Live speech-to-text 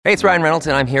Hey, it's Ryan Reynolds,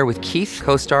 and I'm here with Keith,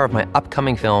 co-star of my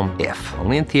upcoming film, If,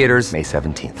 only in theaters May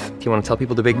 17th. Do you want to tell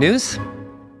people the big news?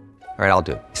 All right, I'll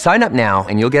do it. Sign up now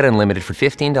and you'll get unlimited for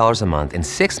 $15 a month and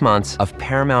 6 months of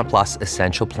Paramount Plus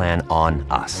Essential Plan on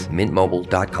us.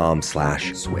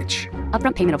 MintMobile.com/switch.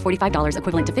 Upfront payment of $45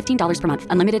 equivalent to $15 per month.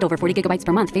 Unlimited over 40 gigabytes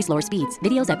per month. Face lower speeds.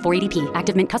 Videos at 480p.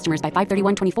 Active Mint customers by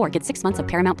 531.24 get 6 months of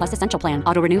Paramount Plus Essential Plan.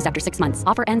 Auto renews after 6 months.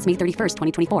 Offer ends May 31st,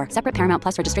 2024. Separate Paramount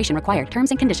Plus registration required. Terms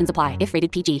and conditions apply if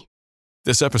rated PG.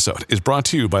 This episode is brought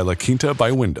to you by La Quinta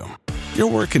by Wyndham. Your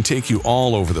work can take you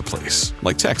all over the place,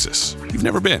 like Texas. You've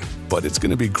never been, but it's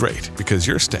going to be great because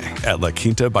you're staying at La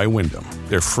Quinta by Wyndham.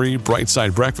 Their free Bright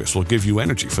Side breakfast will give you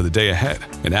energy for the day ahead.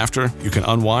 And after, you can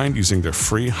unwind using their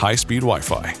free high-speed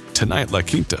Wi-Fi. Tonight, La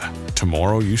Quinta.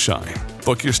 Tomorrow, you shine.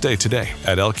 Book your stay today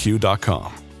at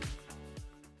LQ.com.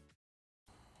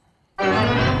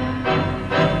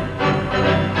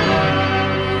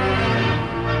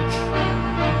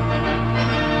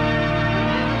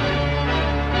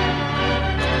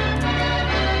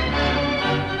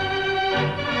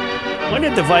 When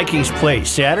did the Vikings play?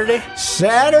 Saturday?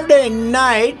 Saturday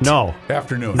night. No.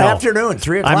 Afternoon. Afternoon,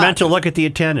 3 o'clock. I meant to look at the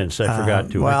attendance. I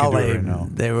forgot to. Well, I can do it right now.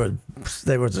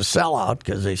 they was a sellout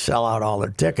because they sell out all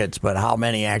their tickets, but how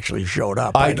many actually showed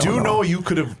up? I don't do know you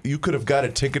could have got a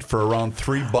ticket for around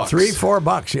 $3.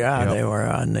 $3-4, yeah. Yep. They were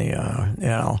on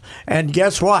the, And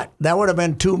guess what? That would have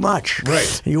been too much.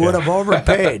 Right. You would have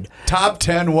overpaid. Top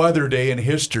 10 weather day in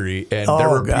history, and there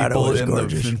were people in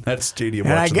that stadium.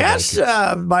 And I watching guess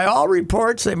by all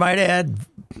reports, they might have had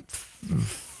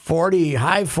 40,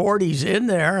 high 40s in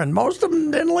there, and most of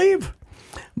them didn't leave.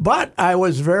 But I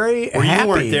was very happy. You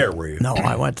weren't there, were you? No,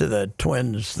 I went to the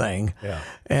Twins thing. Yeah.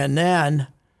 And then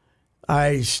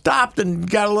I stopped and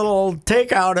got a little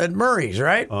takeout at Murray's,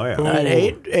 right? Oh, yeah. At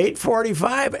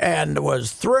 8:45 and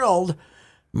was thrilled.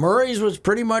 Murray's was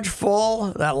pretty much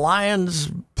full. That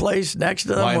Lions place next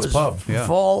to them Lions was Pub, yeah.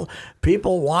 full.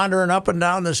 People wandering up and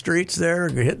down the streets there,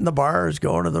 hitting the bars,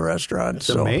 going to the restaurants.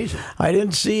 That's amazing. I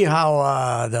didn't see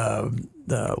how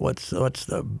what's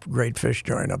the great fish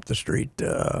joint up the street?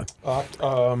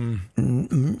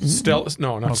 Stella's?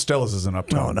 No, not Stella's isn't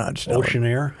uptown. No, not Stella. Ocean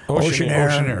Air? Ocean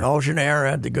Air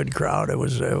had the good crowd. It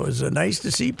was nice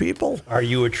to see people. Are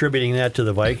you attributing that to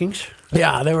the Vikings?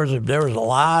 Yeah, there was a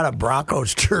lot of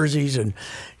Broncos jerseys, and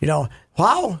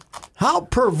how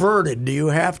perverted do you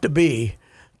have to be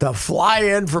to fly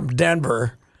in from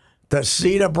Denver to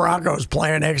see the Broncos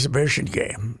play an exhibition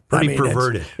game? Pretty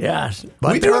perverted. Yes.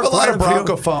 We do have a lot of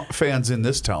Bronco fans in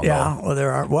this town, yeah, though. well,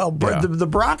 there are. Well, the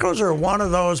Broncos are one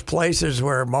of those places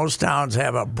where most towns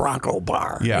have a Bronco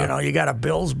bar. Yeah. You got a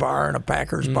Bills bar and a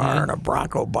Packers bar and a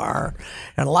Bronco bar.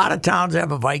 And a lot of towns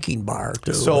have a Viking bar,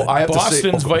 too. So I have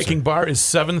Boston's to say, Viking bar is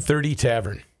 730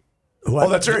 Tavern. Oh,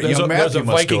 that's right. There's Matthew a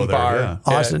must Viking go there, bar. yeah.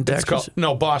 Austin, it's Texas?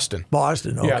 Boston.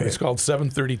 Boston, okay. Yeah, it's called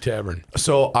 730 Tavern.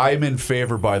 So I'm in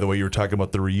favor, by the way, you were talking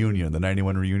about the reunion, the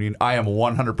 91 reunion. I am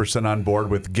 100% on board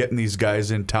with getting these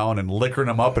guys in town and liquoring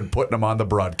them up and putting them on the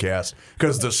broadcast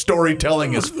because the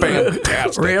storytelling is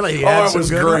fantastic. Really? Oh, it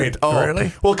was great. Oh,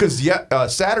 really? Well, because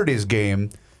Saturday's game,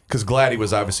 because Gladdy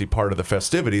was obviously part of the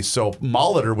festivities, so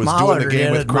Molitor was doing the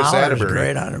game with Chris Atterbury.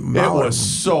 Great on it. It was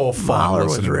so fun. Molitor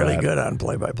was listening to really that. good on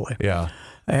play-by-play. Yeah.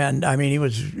 And I mean, he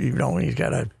was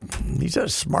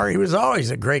smart. He was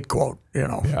always a great quote.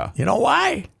 Yeah. You know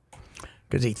why?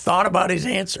 Because he thought about his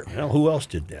answer. Well, who else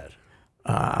did that?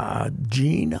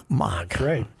 Gene Mock. That's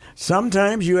right.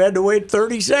 Sometimes you had to wait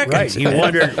 30 seconds. Right. He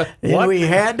wondered And we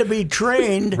had to be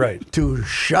trained Right. to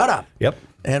shut up. Yep.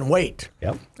 And wait.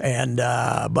 Yep. And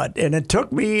it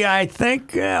took me, I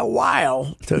think, a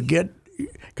while to get,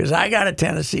 because I got a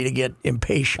tendency to get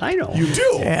impatient. I know. You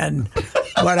do.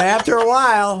 But after a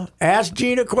while, ask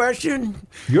Gene a question.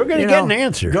 You're going to get an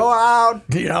answer. Go out,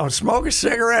 smoke a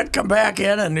cigarette, come back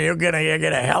in, and you're gonna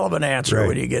get a hell of an answer Right.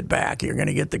 when you get back. You're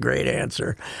gonna get the great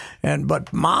answer.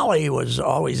 But Molly was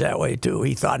always that way too.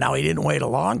 He thought. Now he didn't wait a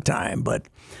long time, but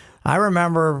I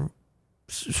remember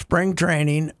spring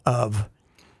training of.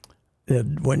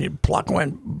 When Puck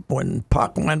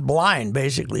went blind,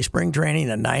 basically spring training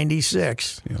in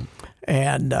 '96,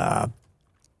 and I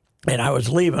was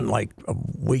leaving like a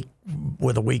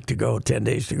week to go, 10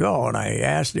 days to go, and I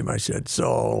asked him. I said,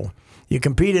 "So you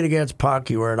competed against Puck,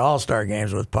 you were at All-Star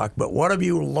games with Puck, but what have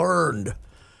you learned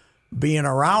being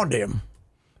around him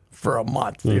for a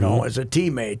month? As a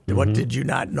teammate, what did you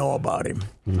not know about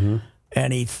him?"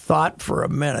 And he thought for a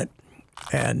minute,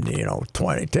 and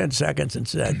 10 seconds, and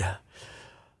said.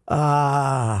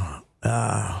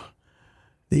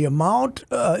 The amount,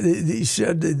 he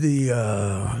said,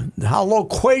 how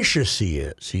loquacious he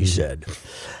is, he said.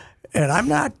 And I'm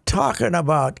not talking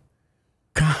about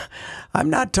I'm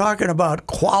not talking about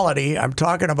quality. I'm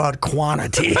talking about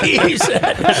quantity. He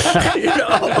said,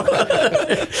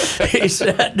 he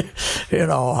said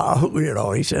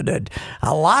that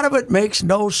a lot of it makes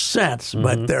no sense,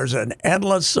 but there's an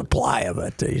endless supply of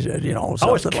it. He said, How was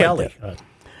something Kelly? like that.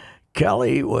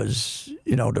 Kelly was,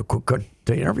 to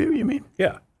interview, you mean?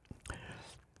 Yeah.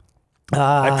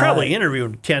 I probably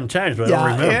interviewed him 10 times, but I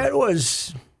don't remember. It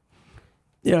was,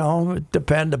 it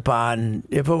depend upon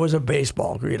if it was a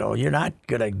baseball. You're not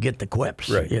going to get the quips.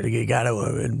 Right. You got to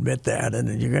admit that, and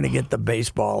then you're going to get the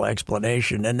baseball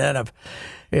explanation. And then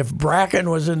if Bracken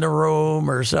was in the room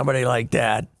or somebody like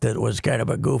that was kind of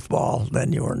a goofball,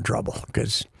 then you were in trouble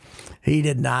because he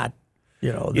did not.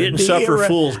 You didn't suffer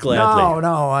fools gladly.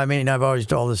 No. I mean, I've always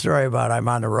told the story about I'm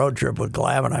on the road trip with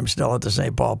Glavin. I'm still at the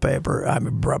St. Paul paper.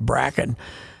 I'm Bracken.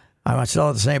 I'm still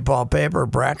at the St. Paul paper.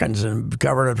 Bracken's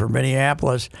covering it for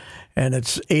Minneapolis, and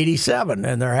it's 87,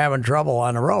 and they're having trouble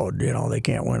on the road. They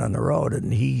can't win on the road.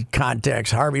 And he contacts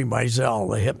Harvey Meisel,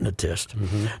 the hypnotist,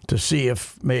 to see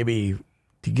if maybe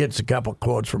he gets a couple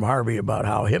quotes from Harvey about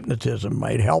how hypnotism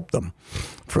might help them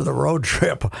for the road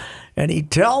trip. And he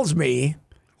tells me,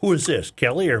 who is this,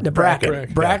 Kelly or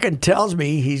Bracken? Bracken tells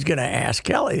me he's going to ask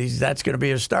Kelly. That's going to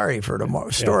be a story for tomorrow.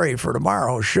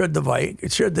 Should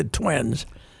the Twins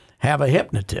have a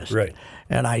hypnotist? Right.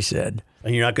 And I said,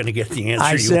 and you're not going to get the answer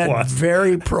I you said want.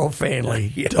 very profanely,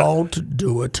 don't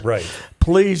do it. Right.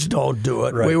 Please don't do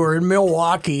it. Right. We were in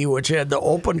Milwaukee, which had the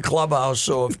open clubhouse,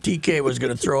 so if TK was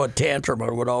going to throw a tantrum,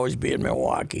 it would always be in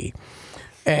Milwaukee.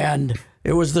 And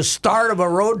it was the start of a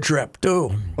road trip, too.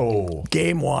 Oh.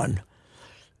 Game 1.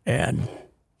 And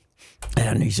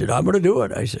he said, I'm going to do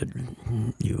it. I said,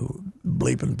 you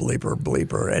bleeping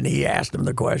bleeper. And he asked him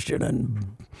the question,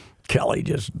 and Kelly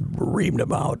just reamed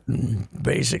him out and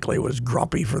basically was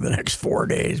grumpy for the next 4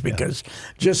 days because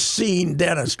just seeing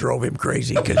Dennis drove him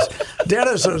crazy because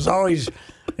Dennis was always,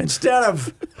 instead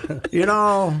of,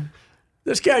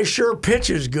 this guy sure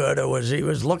pitches good. He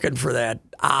was looking for that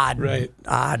odd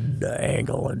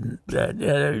angle, and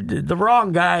the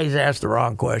wrong guys asked the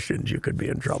wrong questions. You could be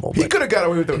in trouble. He could have got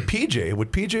away with it with PJ.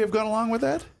 Would PJ have gone along with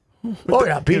that?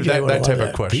 PJ that type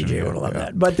of question. PJ would have loved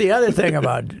that. But the other thing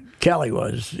about Kelly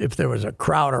was if there was a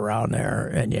crowd around there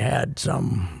and you had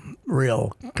some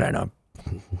real kind of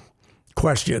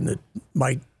question that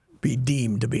might be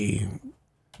deemed to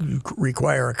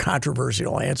require a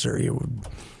controversial answer,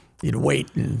 you'd wait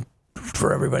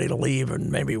for everybody to leave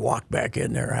and maybe walk back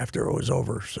in there after it was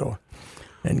over.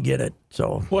 And get it.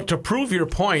 So, well, to prove your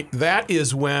point, that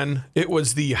is when it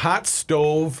was the hot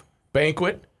stove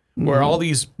banquet where all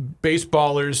these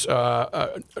baseballers,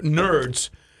 nerds,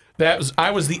 I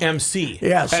was the MC.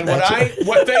 Yes, and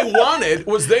what they wanted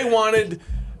was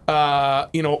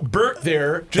Bert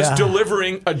there just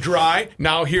delivering a dry.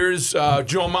 Now here's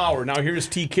Joe Mauer. Now here's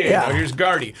TK. Yeah. Now here's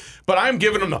Gardy. But I'm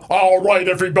giving them all right,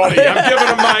 everybody. I'm giving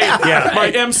them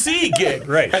my MC gig.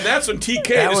 Right. And that's when TK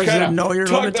That just was kind a know your of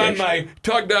tugged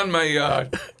on my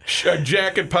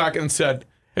jacket pocket and said,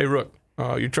 "Hey, Rook,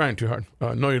 you're trying too hard.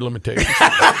 Know your limitations."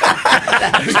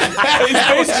 He's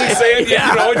basically saying,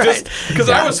 just because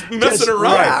I was messing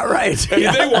around. Yeah, right.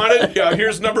 And they wanted,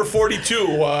 here's number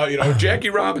 42, Jackie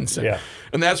Robinson. Yeah.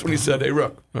 And that's when he said, "Hey,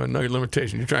 Rook, know your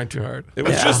limitations. You're trying too hard." It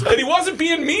was and he wasn't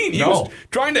being mean. He was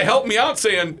trying to help me out,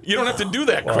 saying, "You don't have to do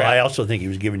that Well, crap." I also think he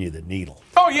was giving you the needle.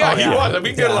 Oh, yeah, he was.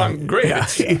 We get along great. Yeah.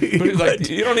 He's like,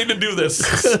 you don't need to do this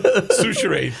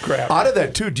suture crap. Out of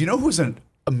that, too, do you know who's an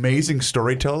amazing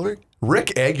storyteller? Rick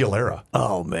Aguilera.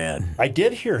 Oh, man. I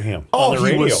did hear him Oh, on the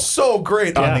radio. he was so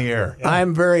great on the air.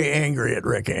 I'm very angry at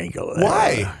Rick Aguilera.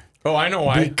 Why? Oh, I know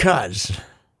why. Because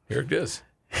Here it is.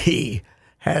 he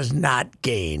has not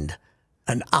gained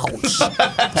an ounce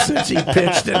since he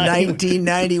pitched in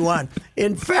 1991.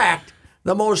 In fact,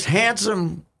 the most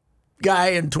handsome guy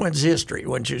in Twins history,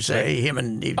 wouldn't you say? Him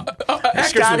and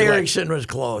Scott Erickson was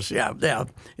close. Yeah.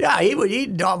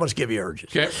 He'd almost give you urges.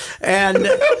 Okay. And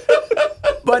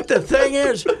but the thing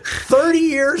is, 30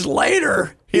 years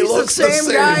later, he's looks the the same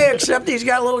same. guy, except he's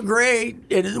got a little gray,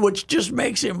 which just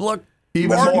makes him look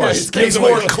Even more more. distinct. He's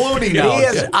more Clooney now. He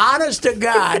is, honest to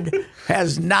God,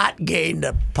 has not gained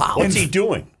a pound. What's he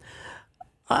doing?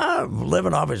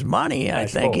 Living off his money. I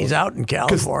think suppose. he's out in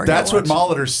California. That's what once.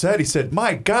 Molitor said. He said,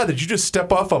 "My God, did you just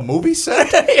step off a movie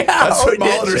set?" Yeah, That's what he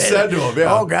did Molitor say said that. to him.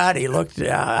 Yeah. Oh God, he looked.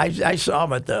 I saw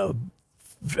him at the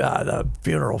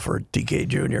funeral for TK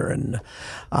Jr. and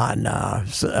on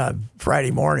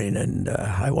Friday morning, and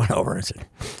I went over and said,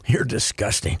 "You're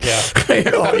disgusting. Yeah,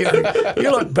 you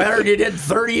look better than you did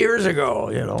 30 years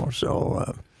ago."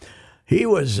 So he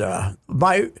was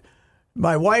my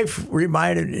wife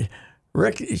reminded me.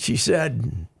 Rick, she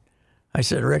said, I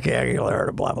said, Rick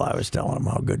Aguilar, blah, blah. I was telling him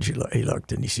how good he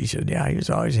looked. And he said, yeah, he was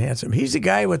always handsome. He's the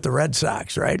guy with the Red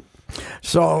Sox, right?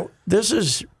 So this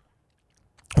is,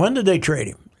 when did they trade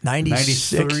him?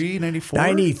 93, 94?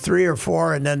 93 or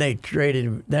 4, and then they traded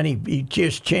him. Then he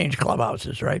just changed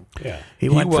clubhouses, right? Yeah.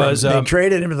 They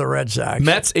traded him to the Red Sox.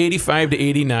 Mets 85 to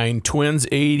 89, Twins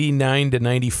 89 to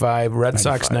 95, Red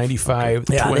Sox 95.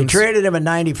 Yeah, Twins. they traded him in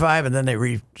 95, and then they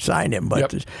re-signed him.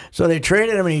 But Yep. So they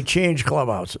traded him, and he changed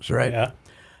clubhouses, right? Yeah.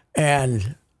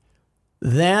 And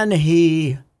then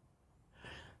he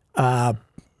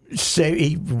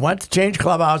he went to change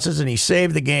clubhouses, and he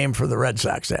saved the game for the Red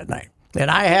Sox that night. And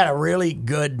I had a really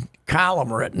good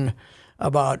column written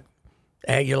about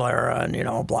Aguilera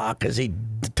and, blah, because he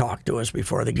talked to us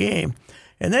before the game.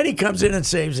 And then he comes in and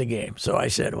saves the game. So I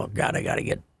said, well, God, I got to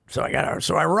get – so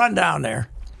I run down there,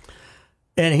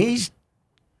 and he's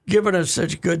giving us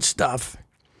such good stuff.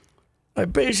 I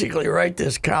basically write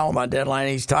this column on Deadline.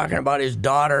 He's talking about his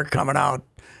daughter coming out,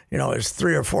 his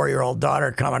 3 or 4-year-old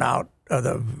daughter coming out of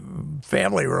the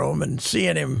family room and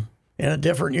seeing him in a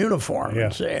different uniform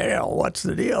and say, what's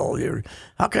the deal?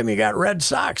 How come you got Red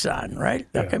Sox on, right?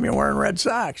 How come you're wearing Red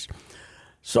Sox?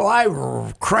 So I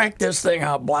cranked this thing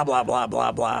out, blah, blah, blah,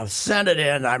 blah, blah, sent it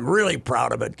in. I'm really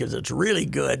proud of it because it's really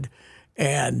good.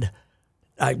 And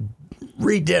I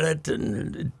redid it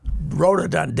and wrote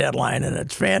it on Deadline, and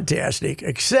it's fantastic,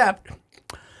 except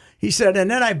he said,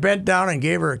 and then I bent down and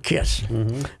gave her a kiss.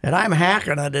 Mm-hmm. And I'm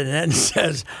hacking it, and then it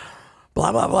says,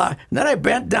 blah, blah, blah. And then I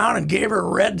bent down and gave her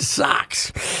Red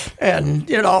Sox. And,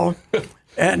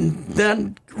 and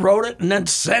then wrote it and then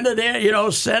sent it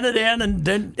in,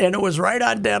 and it was right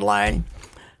on Deadline.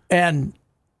 And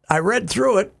I read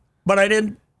through it, but I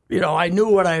didn't, I knew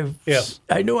what I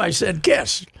knew I said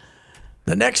kiss.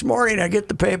 The next morning I get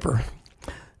the paper,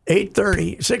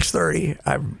 8:30, 6:30.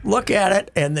 I look at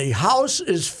it, and the house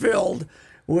is filled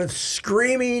with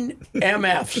screaming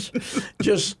MFs,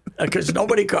 just because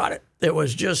nobody caught it.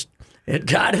 It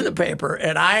got in the paper,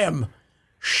 and I am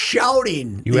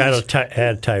shouting. You had a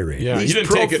tirade. Yeah, these you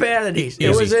didn't take profanities. It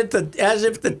was as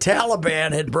if the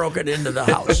Taliban had broken into the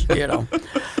house,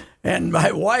 And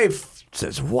my wife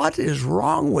says, "What is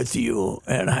wrong with you?"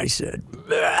 And I said,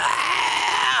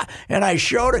 "Ah." And I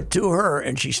showed it to her,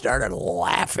 and she started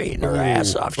laughing her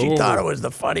ass off. She thought it was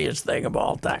the funniest thing of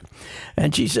all time.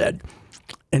 And she said,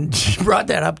 and she brought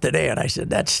that up today, and I said,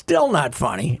 that's still not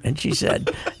funny. And she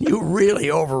said, you really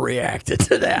overreacted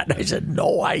to that. And I said,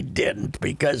 no, I didn't,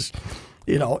 because,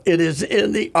 it is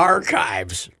in the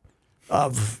archives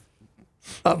of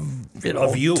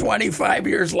you. 25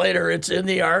 years later, it's in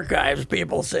the archives,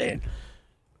 people saying,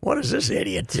 what is this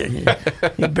idiot?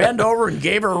 You bent over and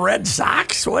gave her Red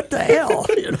Sox? What the hell?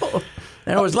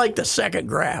 And it was like the second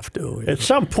graph, too. At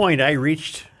some point, I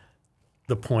reached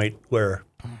the point where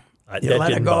I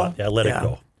let it go. I let it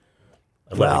go.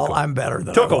 I'm better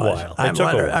than Took I a was. while. It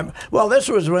took a while. This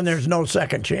was when there's no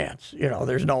second chance.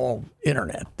 There's no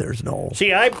internet. There's no.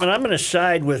 See, I'm going to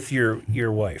side with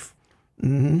your wife.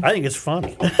 Mm-hmm. I think it's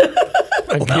funny.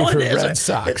 Red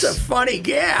Sox. It's a funny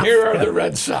gap. Here are the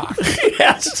Red Sox.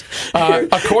 Yes.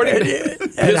 According to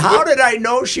and how did I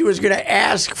know she was going to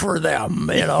ask for them?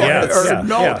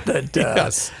 Note that.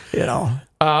 Yes.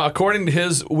 According to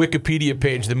his Wikipedia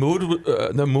page, the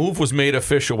move was made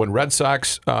official when Red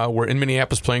Sox were in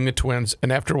Minneapolis playing the Twins,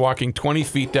 and after walking 20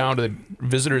 feet down to the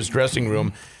visitors' dressing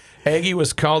room, Aggie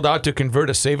was called out to convert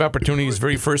a save opportunity his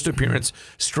very first appearance,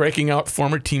 striking out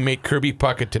former teammate Kirby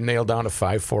Puckett to nail down a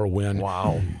 5-4 win.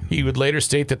 Wow. He would later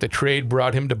state that the trade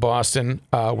brought him to Boston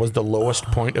was the lowest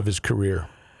point of his career.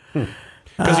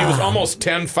 Because he was almost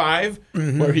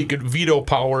 10-5, where he could veto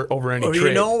power over any trade.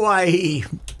 You know why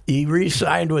he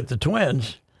re-signed with the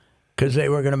Twins? Because they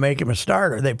were going to make him a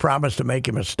starter. They promised to make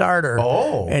him a starter.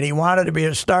 Oh. And he wanted to be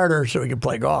a starter so he could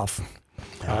play golf.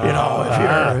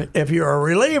 If you're a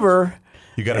reliever,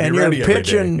 you got to be ready every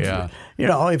pitching. day.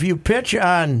 Yeah. If you pitch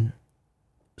on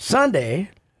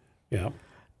Sunday,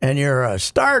 and you're a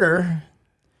starter,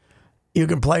 you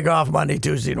can play golf Monday,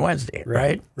 Tuesday, and Wednesday,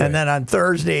 right? And then on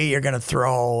Thursday you're going to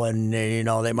throw, and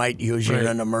they might use you in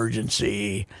an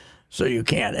emergency, so you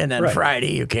can't. And then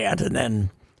Friday you can't. And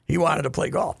then he wanted to play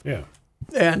golf. Yeah.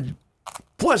 And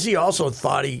plus, he also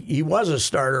thought he was a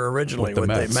starter originally with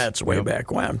the Mets way back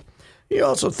when. He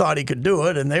also thought he could do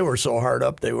it, and they were so hard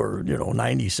up. They were,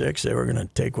 96. They were going to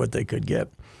take what they could get,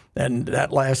 and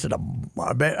that lasted.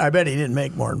 I bet he didn't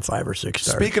make more than 5 or 6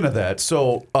 starts. Speaking of that,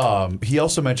 so he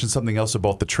also mentioned something else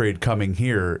about the trade coming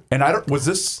here, and I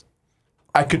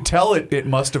could tell it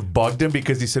must have bugged him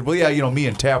because he said, "Well, yeah, me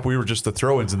and Tapp, we were just the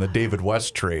throw-ins in the David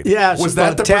West trade." Yeah, was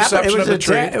that the perception of the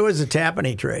trade? It was a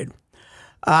Tapani trade.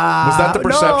 Was that the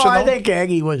perception? No, I though? think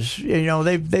Aggie was.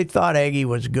 They thought Aggie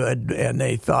was good, and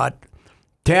they thought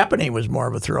Tapani was more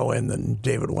of a throw-in than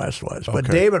David West was. But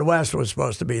Okay. David West was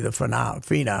supposed to be the phenom,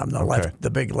 the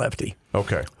big lefty,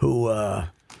 Okay. who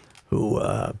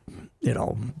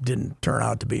didn't turn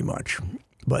out to be much.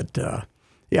 But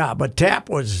but Tap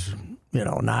was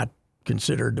not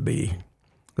considered to be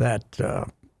that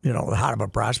hot of a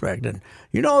prospect. And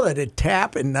you know that at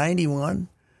Tap in '91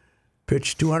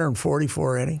 pitched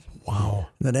 244 innings. Wow.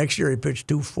 And the next year he pitched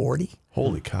 240.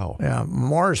 Holy cow. Yeah,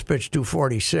 Morris pitched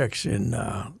 246 in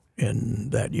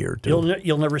that year too.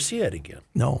 You'll never see it again.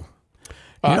 No.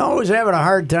 I was having a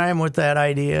hard time with that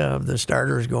idea of the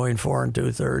starters going 4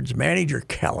 2/3. Manager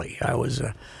Kelly, I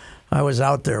was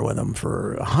out there with him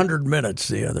for 100 minutes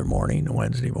the other morning,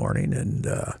 Wednesday morning, and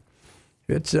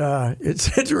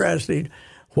it's interesting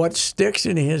what sticks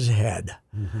in his head.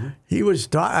 Mm-hmm. He was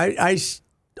I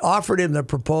offered him the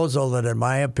proposal that, in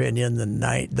my opinion,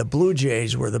 the Blue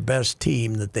Jays were the best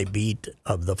team that they beat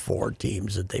of the 4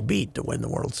 teams that they beat to win the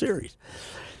World Series.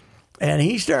 And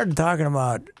he started talking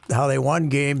about how they won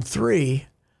Game 3.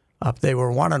 They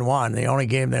were 1-1. The only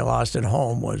game they lost at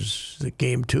home was the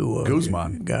Game 2 of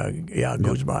Guzman.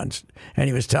 Guzman. And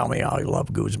he was telling me how he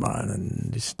loved Guzman,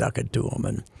 and he stuck it to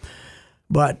him.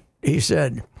 But he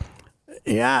said,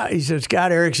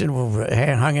 Scott Erickson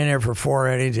hung in there for 4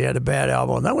 innings. He had a bad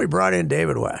elbow. And then we brought in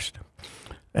David West.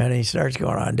 And he starts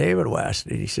going on David West.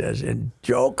 And he says, and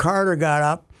Joe Carter got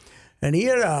up, and he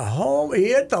hit he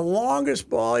hit the longest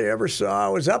ball you ever saw.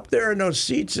 It was up there in those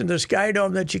seats in the Sky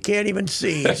Dome that you can't even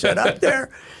see. He said, up there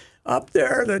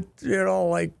that,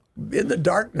 like in the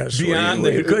darkness. Beyond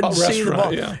where you couldn't see the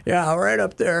ball. Yeah, right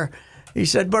up there. He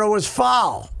said, but it was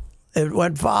foul. It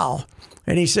went foul.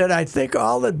 And he said, I think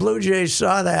all the Blue Jays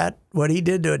saw what he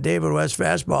did to a David West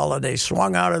fastball, and they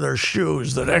swung out of their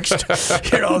shoes. The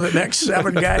next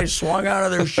 7 guys swung out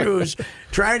of their shoes,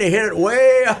 trying to hit it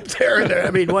way up there. I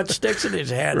mean, what sticks in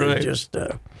his head is just,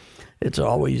 it's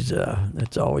always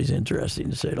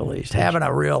interesting to say the least. Having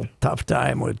a real tough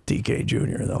time with TK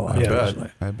Jr. though.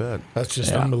 I bet. That's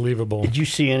just unbelievable. Did you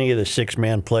see any of the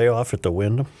 6-man playoff at the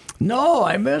Wyndham? No,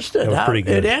 I missed it. That was pretty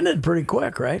good. It ended pretty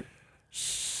quick, right?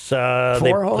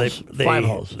 4 holes? 5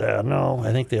 holes? No,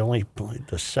 I think they only played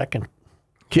the second.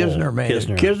 Kisner made it.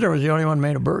 Kisner was the only one who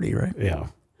made a birdie, right? Yeah.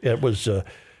 It was,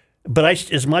 but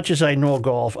as much as I know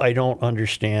golf, I don't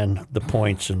understand the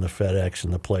points in the FedEx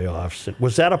and the playoffs.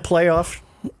 Was that a playoff?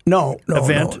 No,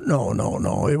 event?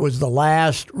 No. It was the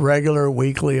last regular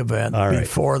weekly event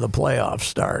before the playoffs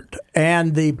start.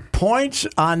 And the points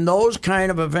on those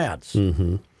kind of events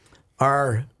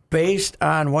are based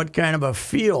on what kind of a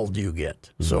field you get.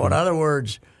 Mm-hmm. So, in other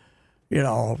words,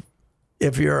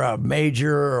 if you're a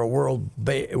major or a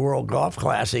World Golf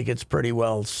Classic, it's pretty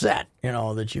well set,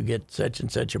 that you get such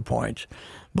and such a points.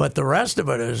 But the rest of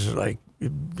it is like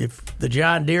if the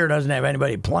John Deere doesn't have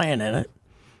anybody playing in it,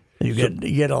 you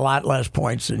get a lot less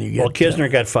points than you get. Well,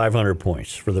 Kisner got 500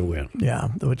 points for the win. Yeah,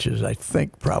 which is, I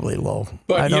think, probably low.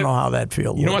 But I don't know how that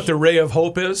field You know was. what the ray of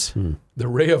hope is? The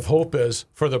ray of hope is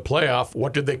for the playoff.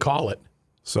 What did they call it?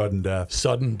 Sudden death.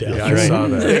 Sudden death. Yeah, I saw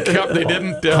that. They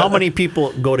didn't. How many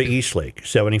people go to Eastlake?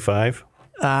 75?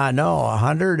 No,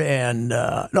 100 and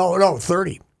no,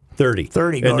 30. 30.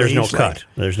 30 go and there's to no Eastlake. cut.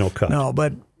 There's no cut. No,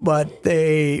 but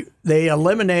they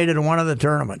eliminated one of the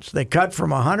tournaments. They cut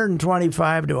from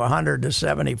 125 to 100 to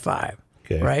 75.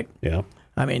 Okay. Right? Yeah.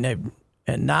 I mean,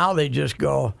 and now they just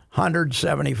go 100,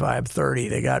 75, 30.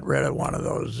 They got rid of one of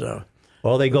those.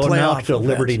 Well, they go now playoff to events.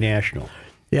 Liberty National,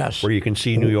 Yes. where you can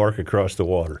see New York across the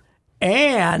water.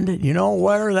 And you know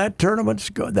where that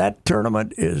tournament's go? That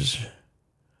tournament is,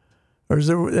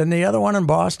 and the other one in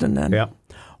Boston. Then Yeah.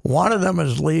 one of them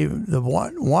is leaving.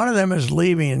 One of them is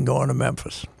leaving and going to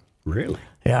Memphis. Really?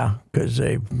 Yeah, because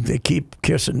they keep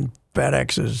kissing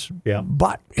FedEx's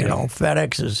butt.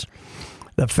 FedEx is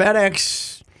the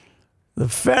FedEx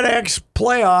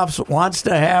playoffs wants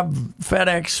to have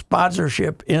FedEx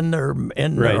sponsorship in their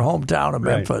hometown of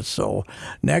Memphis. So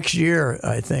next year,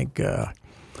 I think.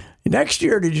 Next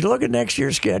year, did you look at next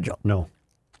year's schedule? No.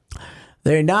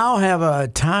 They now have a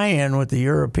tie-in with the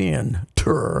European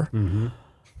Tour. Mm-hmm.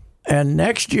 And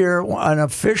next year, an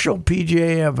official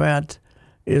PGA event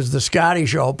is the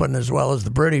Scottish Open as well as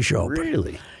the British Open.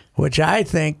 Really? Which I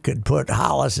think could put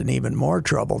Hollis in even more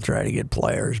trouble trying to get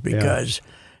players because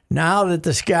now that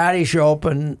the Scottish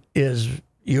Open is,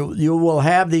 you will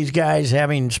have these guys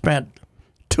having spent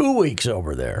 2 weeks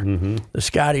over there, the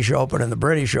Scottish Open and the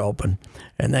British Open,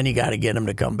 and then you got to get him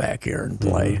to come back here and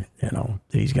play.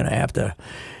 He's going to have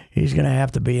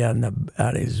to be on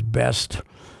his best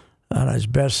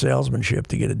salesmanship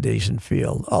to get a decent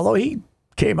field. Although he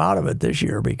came out of it this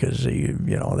year because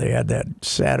they had that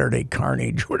Saturday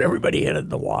carnage where everybody hit it in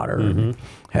the water and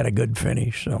had a good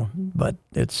finish. So, but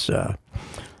it's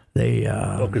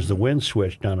because the wind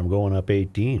switched on them going up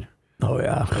 18. Oh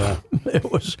yeah.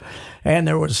 It was, and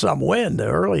there was some wind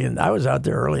early, and I was out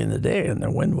there early in the day, and the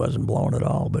wind wasn't blowing at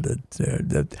all. But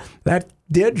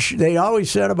they always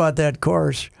said about that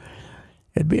course,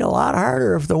 it'd be a lot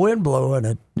harder if the wind blew, and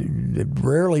it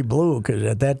rarely blew because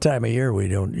at that time of year we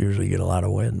don't usually get a lot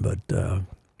of wind. But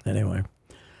anyway.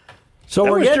 So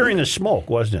That we're was getting, during the smoke,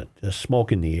 wasn't it? The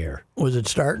smoke in the air. was it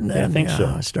starting then? Yeah, I think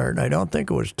so. Starting. I don't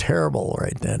think it was terrible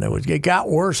right then. It got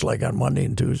worse like on Monday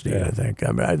and Tuesday, Yeah. I think.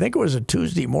 I mean, I think it was a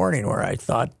Tuesday morning where I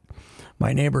thought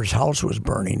my neighbor's house was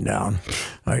burning down.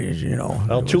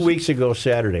 Well, 2 weeks ago,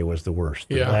 Saturday was the worst.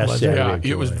 The Yeah, last Saturday of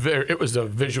it was July. it was a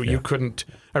visual you couldn't.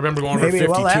 I remember going over Maybe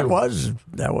 52. well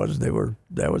that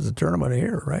was the tournament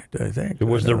here, right? I think It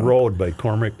was The Road by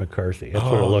Cormac McCarthy. That's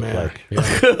what it looked man. like.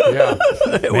 Yeah.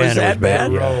 It Man, was it that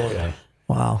bad. Yeah.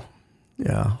 Wow.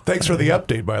 Yeah. Thanks for the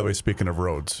update, by the way. Speaking of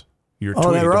roads, you're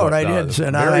Oh, that tweeting road, about, I did.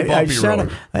 And very I bumpy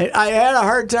sent road. I had a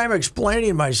hard time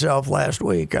explaining myself last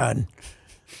week on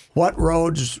what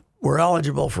roads were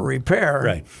eligible for repair.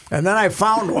 Right. And then I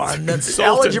found one that's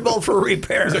Consultant. eligible for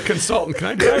repair. As a consultant, can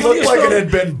I It drive looked you? like it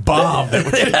had been bombed. It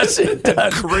Yes, it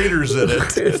does. craters in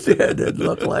it. It did. It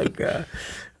looked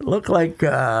like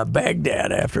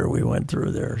Baghdad after we went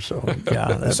through there. So yeah,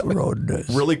 that road is.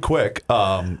 Really quick,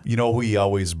 we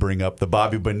always bring up the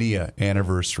Bobby Bonilla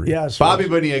anniversary. Yes. Bobby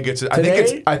Bonilla gets it.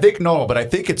 Today? I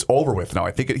think it's over with now.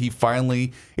 I think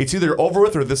it's either over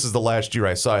with or this is the last year.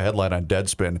 I saw a headline on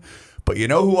Deadspin. But you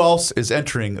know who else is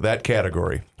entering that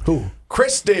category? Who?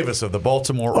 Chris Davis of the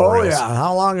Baltimore Oh Orioles. yeah.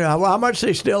 How much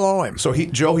they still owe him? So he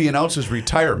announced his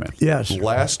retirement. Yes.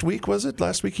 Last week, was it?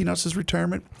 Last week he announced his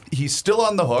retirement. He's still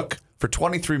on the hook for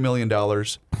 $23 million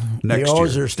next The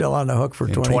O's year are still on the hook for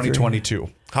in 23. 2022.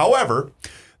 However,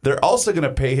 they're also going to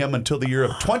pay him until the year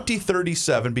of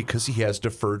 2037 because he has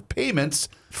deferred payments.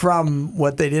 From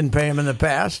what they didn't pay him in the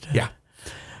past. Yeah.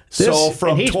 This- So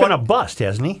from And he's been a bust,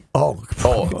 hasn't he? Oh, the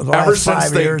last ever since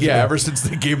 5 years. ever since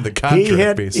they gave him the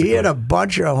contract, basically. He hit a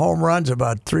bunch of home runs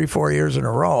about 3-4 years in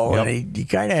a row, Yep. and he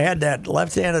kind of had that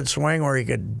left-handed swing where he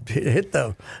could hit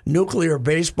the nuclear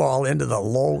baseball into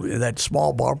that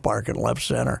small ballpark in left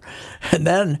center, and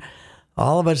then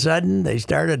all of a sudden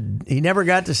he never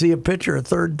got to see a pitcher a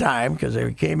third time because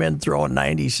they came in throwing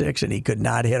 96 and he could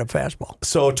not hit a fastball.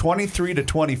 So 23 to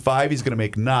 25, he's going to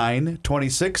make 9.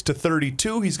 26 to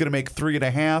 32, he's going to make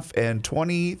 3.5, and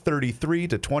 2033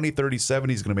 to 2037,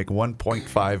 he's going to make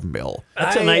 1.5 mil.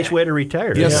 That's a nice way to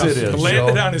retire. Yes, it is.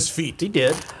 Landed Joe. on his feet. He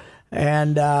did.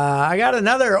 And I got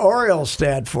another Orioles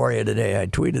stat for you today.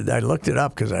 I looked it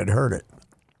up because I'd heard it.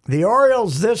 The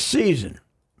Orioles this season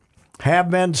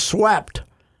have been swept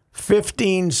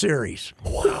 15 series.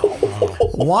 Wow.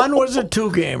 One was a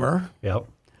 2-gamer, Yep.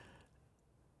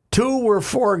 2 were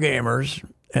 4-gamers,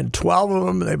 and 12 of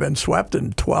them they've been swept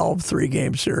in 12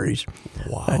 3-game series.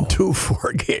 Wow. And 2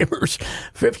 4-gamers.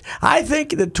 I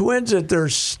think the Twins at their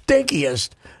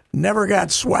stinkiest never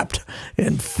got swept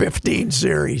in 15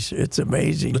 series. It's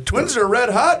amazing. The Twins are red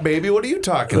hot, baby. What are you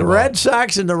talking The about? Red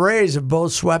Sox and the Rays have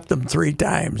both swept them 3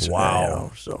 times.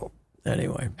 Wow. So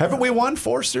anyway, Haven't we won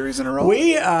 4 series in a row?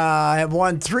 we have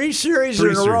won 3 series, in,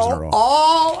 a row,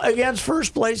 all against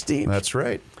first place teams. That's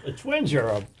right. The Twins are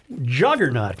a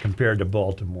juggernaut compared to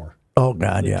Baltimore. Oh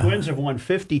God, yeah. Twins have won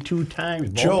 52 times.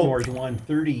 Joe, Baltimore's won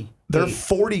 30. They're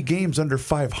 40 games under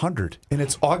 500, and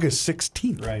it's August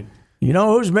 16th. Right. You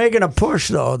know who's making a push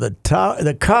though?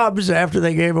 The Cubs, after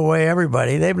they gave away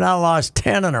everybody, they've now lost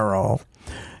 10 in a row.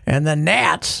 And the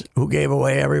Nats, who gave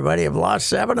away everybody, have lost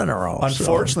 7 in a row.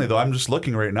 Unfortunately, though, I'm just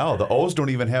looking right now. The O's don't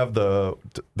even have the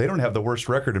worst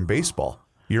record in baseball.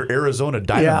 Your Arizona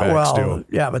Diamondbacks do.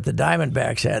 Yeah, but the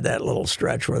Diamondbacks had that little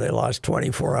stretch where they lost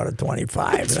 24 out of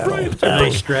 25. It's a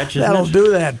nice stretch, isn't That'll it?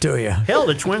 do that to you. Hell,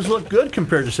 the Twins look good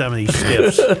compared to some of these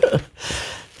stiffs.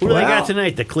 Who do they got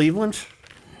tonight? The Clevelands?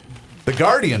 The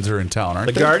Guardians are in town, aren't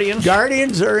The they? Guardians?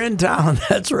 Guardians are in town.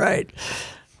 That's right.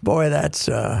 Boy, that's.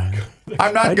 I'm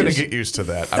not going to just- get used to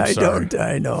that. I'm I sorry. don't.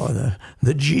 I know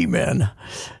the G-men.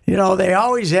 You know, they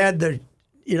always had the.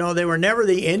 You know, they were never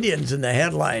the Indians in the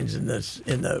headlines in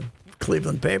the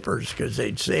Cleveland papers because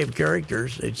they'd save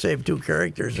characters. They'd save 2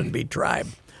 characters and be tribe.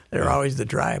 They're always the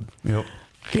tribe. Yep.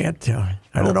 Can't tell.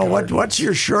 I don't know what's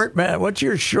your short, man. What's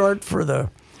your short for the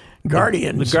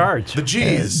Guardians? The Guards. The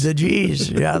G's. The G's.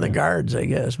 Yeah, the guards. I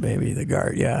guess maybe the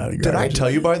guard. Yeah. The Did I guards.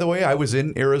 tell you, by the way, I was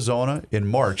in Arizona in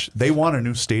March. They want a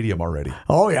new stadium already.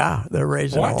 Oh yeah, they're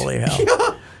raising holy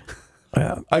hell.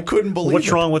 I couldn't believe What's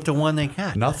it. wrong with the one they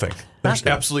got? Nothing. There's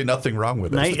absolutely nothing wrong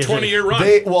with Nice. it. Is it- 20-year run.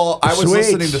 I was Sweets.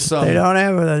 listening to some.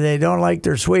 They don't like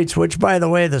their sweets. Which, by the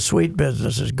way, the sweet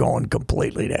business is going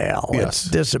completely to hell. Yes.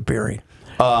 It's disappearing.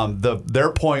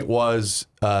 Their point was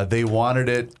they wanted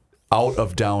it out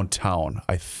of downtown,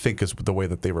 I think is the way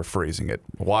that they were phrasing it.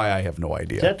 Why, I have no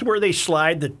idea. That's where they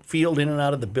slide the field in and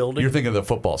out of the building. You're thinking of the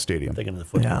football stadium. thinking of the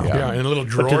football. Yeah. Yeah, in a little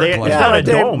drawer. do they- Glenn. It's not a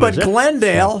dome, but is it?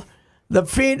 Glendale,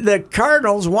 the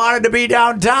Cardinals wanted to be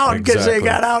downtown because they Exactly.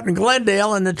 got out in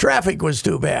Glendale and the traffic was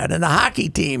too bad. And the hockey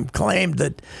team claimed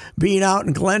that being out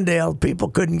in Glendale, people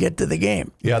couldn't get to the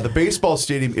game. Yeah, the baseball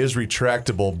stadium is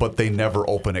retractable, but they never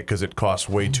open it because it costs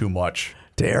way too much.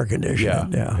 To air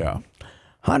condition. Yeah.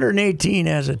 118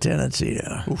 has a tendency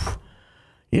to.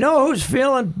 You know who's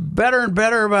feeling better and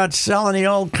better about selling the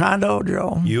old condo,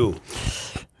 Joe? You.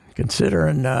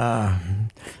 Considering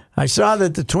I saw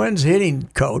that the Twins hitting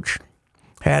coach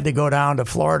had to go down to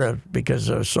Florida because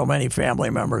so many family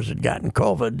members had gotten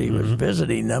COVID. He was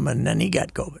visiting them, and then he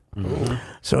got COVID.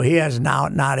 So he is now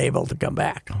not able to come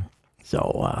back.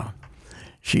 So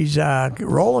she's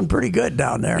rolling pretty good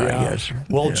down there, I guess.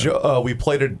 Well, we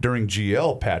played it during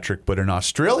GL, Patrick, but in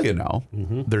Australia now,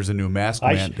 there's a new mask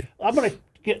mandate. I'm going to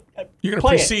get. You're gonna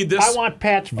play precede it. this? I want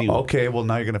Pat's view. Okay, well,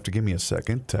 now you're going to have to give me a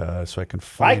second so I can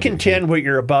find I it. contend what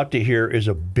you're about to hear is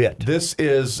a bit. This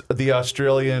is the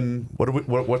Australian.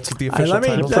 What's the official Let me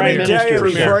title? Prime tell you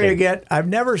Minister's before you something. get. I've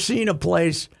never seen a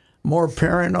place more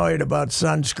paranoid about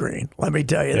sunscreen. Let me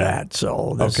tell you that.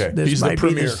 So this, Okay. this He's the might be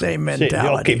the premier. same Say,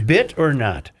 mentality. okay, bit or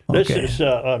not? This Okay. is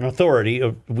an authority.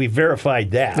 We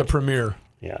verified that. The premier.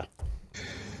 Yeah.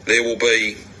 There will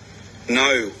be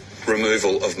no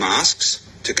removal of masks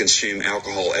to consume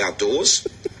alcohol outdoors.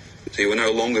 So you will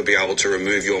no longer be able to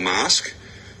remove your mask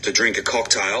to drink a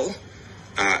cocktail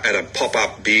at a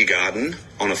pop-up beer garden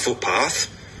on a footpath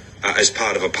as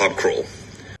part of a pub crawl.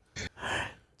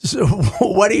 So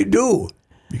what do you do?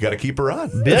 You got to keep her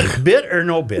on. Bit or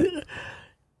no bit?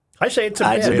 I say it's a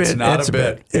I'd bit. say It's not It's a a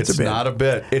bit. bit. It's a bit. not a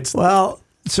bit. It's Well,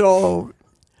 so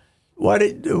what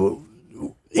it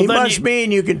he then must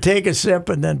mean you can take a sip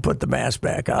and then put the mask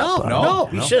back up. No,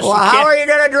 he says Well, you how can't- are you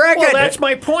going to drink Well, it? that's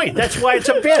my point. That's why it's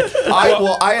a bit.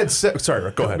 I had said. Sorry,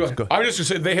 Rick, go ahead. Go ahead. I was just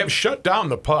going to say they have shut down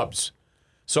the pubs.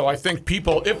 So I think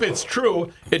people, if it's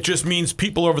true, it just means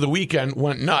people over the weekend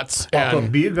went nuts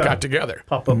and got together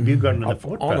Pop up beer garden on the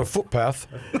on a footpath.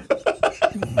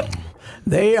 footpath.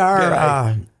 They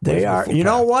are. They are. You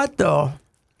know what though?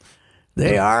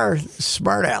 They are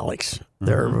smart Alex.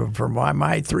 They're for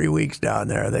my 3 weeks down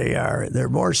there. They're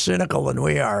more cynical than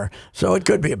we are. So it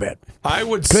could be a bit. I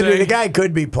would Could be, say the guy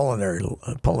could be pulling their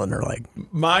leg.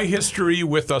 my history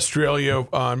with Australia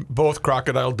on both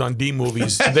Crocodile Dundee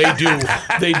movies, they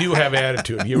do have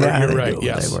attitude. You're Yeah, they right. do.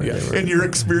 Yes. They were- yes. they were- In your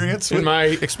experience, In my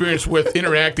experience with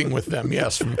interacting with them,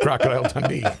 yes, from Crocodile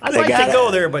Dundee. I'd They like got to it. go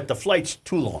there, but the flight's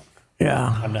too long.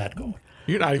 Yeah. I'm not going.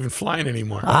 You're not even flying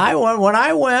anymore. When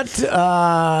I went,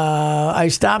 I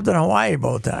stopped in Hawaii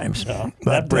both times.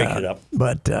 that breaks it up.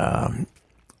 But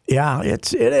yeah,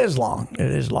 it is long. It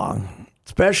is long,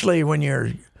 especially when you're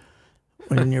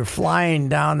flying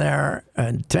down there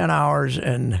in 10 hours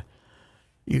and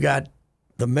you got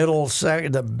the middle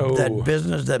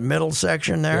that middle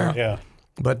section there. Yeah.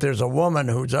 But there's a woman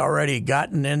who's already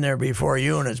gotten in there before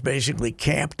you and is basically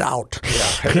camped out.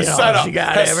 Yeah, set up. she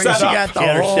got Has everything. set She up. got the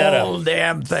Get her set up. whole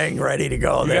damn thing ready to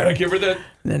go You there. gotta give her the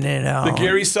And then, the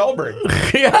Gary Selberg.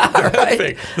 yeah, right.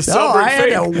 thing. The No, Selberg I had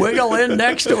to fake. wiggle in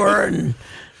next to her, and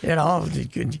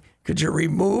could you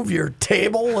remove your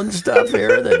table and stuff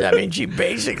here? She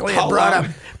basically had How brought long?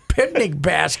 a picnic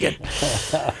basket.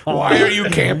 Why are you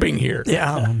camping here?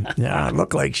 Yeah, it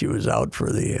looked like she was out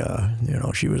for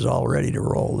the, she was all ready to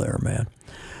roll there, man.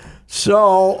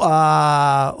 So,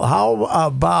 how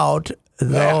about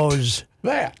those?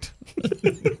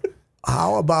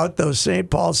 How about those St.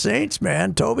 Paul Saints,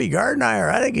 man? Toby Gardner,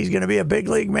 I think he's going to be a big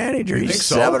league manager. think He's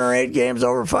so? 7 or 8 games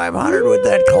over 500 with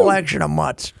that collection of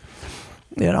mutts.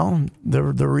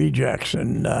 The rejects.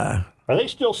 And Are they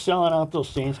still selling out those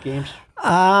Saints games?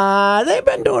 they've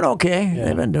been doing okay.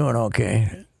 They've been doing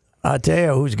okay. I'll tell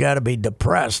you who's got to be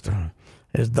depressed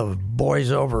is the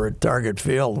boys over at Target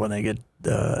Field when they get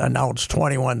announced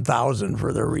 21,000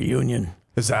 for their reunion.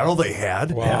 is that all they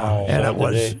had? Wow. And it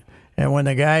was, today. and when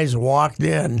the guys walked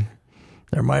in,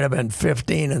 there might have been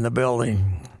 15 in the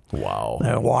building. Wow.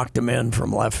 They walked them in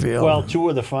from left field. Well, 2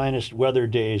 of the finest weather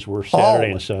days were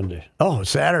Saturday and Sunday.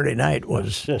 Saturday night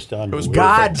was. Just unbelievable.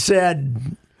 God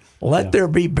said, "Let there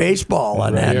be baseball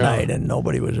on that Yeah. night," and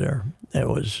nobody was there.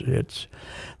 It's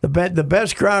the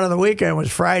best crowd of the weekend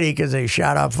was Friday because they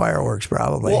shot off fireworks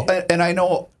probably. Well, and I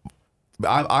know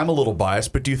I'm a little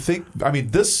biased, but do you think? I mean,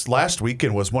 this last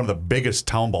weekend was one of the biggest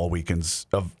town ball weekends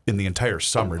in the entire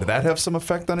summer. Did that have some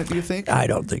effect on it? Do you think? I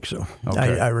don't think so.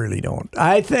 Okay. I really don't.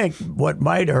 I think what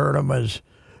might hurt them is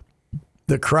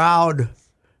the crowd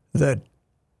that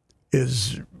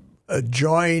is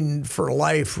joined for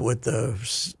life with the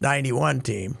 91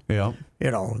 team. Yeah.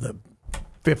 You know, the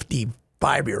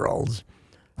 55-year-olds.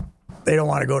 They don't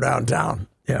want to go downtown.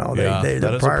 You know,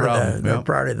 they're part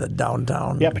of the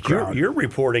downtown. Yeah, but crowd. you're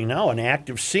reporting now an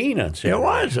active scene on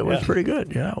Saturday. It was pretty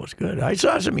good. Yeah, it was good. I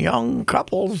saw some young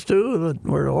couples too that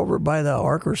were over by the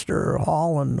orchestra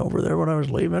hall and over there when I was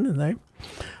leaving, and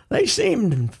they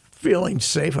seemed feeling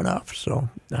safe enough. So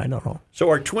I don't know. So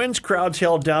are Twins crowds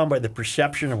held down by the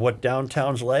perception of what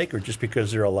downtown's like, or just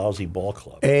because they're a lousy ball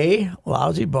club? A,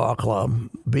 lousy ball club.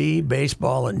 B,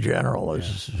 baseball in general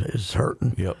is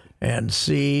hurting. Yep. And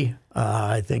C,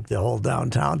 I think the whole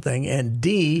downtown thing. And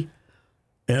D,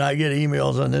 and I get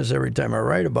emails on this every time I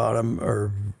write about them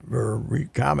or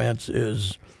read comments,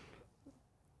 is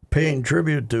paying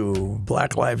tribute to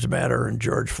Black Lives Matter and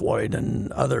George Floyd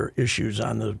and other issues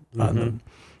on the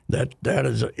that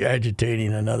is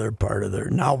agitating another part of their.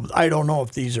 Now I don't know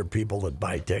if these are people that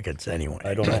buy tickets anyway.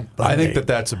 I don't know. I think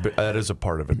that is a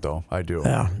part of it, though. I do.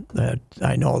 Yeah, that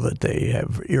I know that they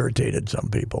have irritated some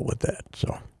people with that.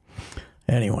 So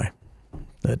anyway,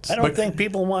 I don't think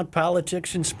people want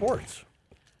politics in sports.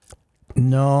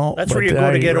 No, that's where you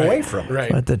go to get away from it.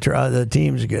 Right. But the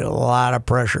teams get a lot of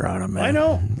pressure on them. Man. I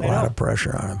know. A lot of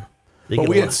pressure on them. But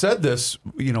we had said this,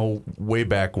 way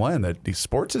back when, that the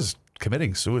sports is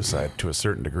committing suicide to a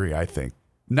certain degree. I think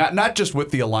not just with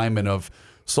the alignment of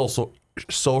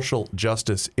social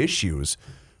justice issues,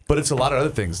 but it's a lot of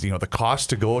other things. The cost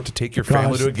to go to take your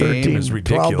family to a game is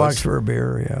ridiculous. $12 for a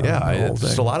beer. Yeah, it's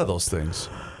just a lot of those things.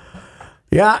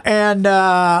 Yeah, and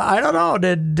I don't know.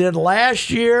 Did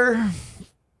last year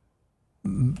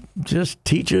just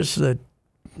teach us that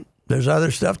there's other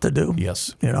stuff to do?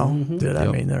 Yes. I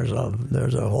mean, there's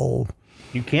a whole.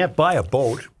 You can't buy a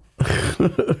boat.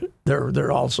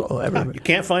 They're also you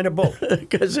can't find a boat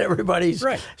because everybody's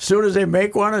right. As soon as they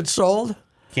make one, it's sold.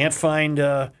 Can't find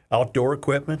outdoor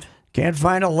equipment. Can't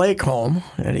find a lake home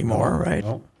anymore, right?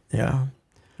 No. Yeah.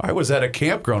 I was at a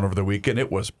campground over the weekend.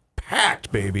 It was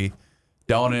packed, baby,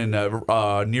 down in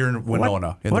near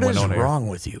Winona. What is wrong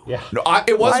with you? Yeah. No,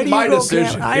 it wasn't my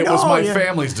decision. It was my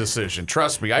family's decision.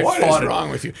 Trust me. What is wrong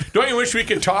with you? Don't you wish we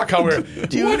could talk? What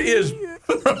is? Do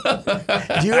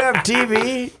you have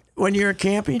TV when you're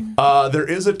camping? There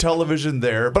is a television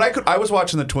there, but I was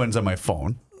watching the Twins on my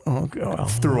phone. Okay, well,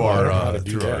 through our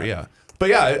yeah. But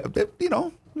yeah,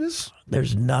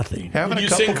 there's nothing. Having you a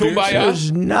couple sing Kumbaya?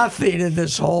 There's nothing in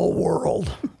this whole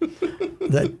world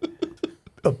that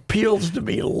appeals to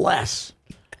me less.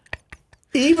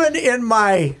 Even in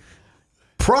my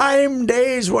prime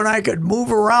days when I could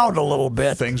move around a little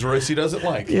bit. Things Royce doesn't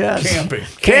like. Yes. Camping.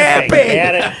 Camp.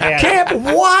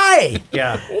 Why?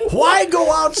 Yeah. Why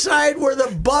go outside where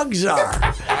the bugs are?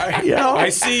 I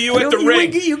see you at the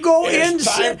ring. You go inside.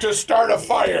 It's time to start a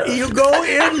fire. You go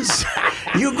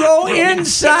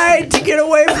inside to get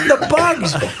away from the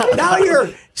bugs. Now you're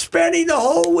spending the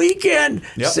whole weekend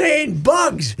saying,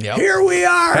 bugs, here we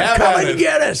are. Come and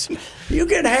get us. You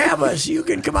can have us. You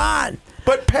can come on.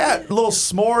 But Pat, little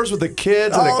s'mores with the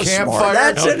kids at a campfire.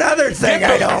 That's another thing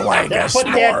I don't like. Put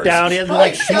that down. He doesn't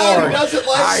like s'mores.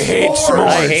 I hate s'mores.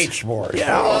 I hate s'mores.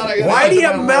 Yeah. Why do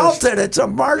you melt it? It's a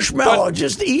marshmallow.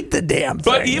 Just eat the damn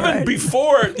thing. But even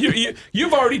before,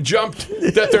 you've already jumped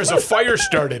that there's a fire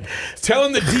started.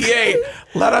 Telling the DA,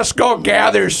 let us go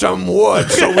gather some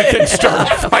wood so we can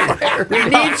start a fire. We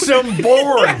need some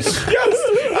boards. Yes,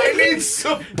 I need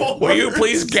some boards. Will you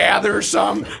please gather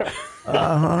some?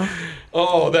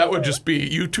 Oh, that would just be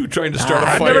you two trying to start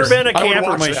a fire. I've never been a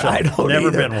camper myself. I don't never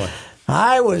either. been one.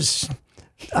 I was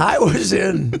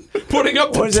in putting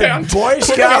up the tent. Boy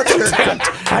Scouts.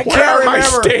 I can't remember. My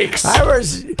stakes?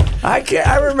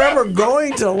 I remember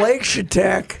going to Lake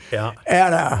Chetek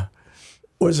at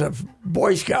was a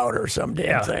Boy Scout or some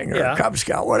damn thing, or a Cub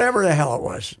Scout, whatever the hell it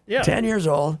was. 10 years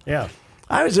old. Yeah.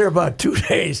 I was there about 2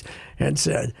 days and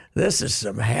said, this is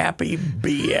some happy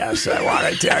BS, I want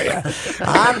to tell you.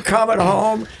 I'm coming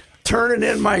home, turning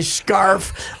in my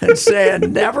scarf and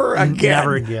saying, never again.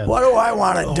 Never again. What do I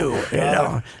want to do?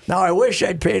 Now, I wish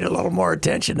I'd paid a little more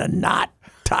attention to knot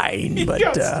tying, but...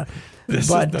 This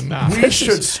is the knot. We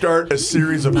should start a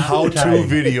series of how-to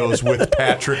videos with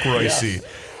Patrick Royce.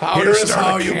 Here's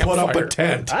how you put up a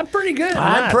tent. I'm pretty good.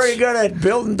 I'm pretty good at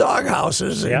building dog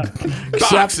houses. Yeah.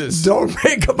 Except Boxes. don't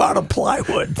make them out of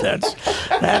plywood.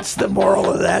 That's the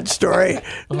moral of that story.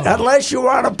 Unless you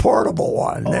want a portable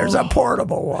one. There's a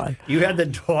portable one. You had the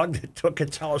dog that took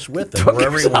its house with it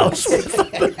wherever he went.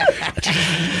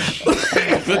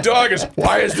 The dog is,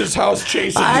 why is this house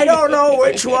chasing me? I don't know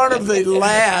which one of the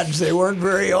lads, they weren't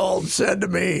very old, said to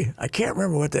me, I can't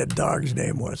remember what that dog's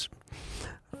name was.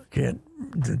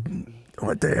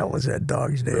 What the hell was that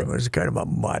dog's name? It was kind of a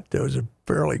mutt. It was a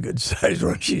fairly good sized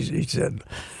one. He said,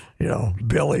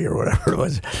 Billy or whatever it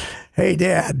was. Hey,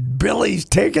 Dad, Billy's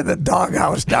taking the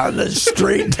doghouse down the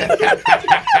street.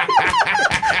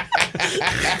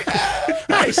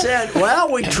 I said,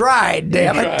 well, we tried,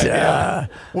 damn it.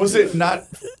 Was it not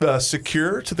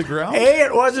secure to the ground? A,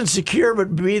 it wasn't secure,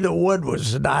 but B, the wood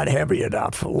was not heavy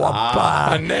enough.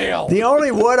 A nail. The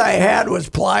only wood I had was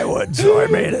plywood, so I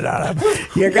made it out of.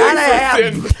 You gotta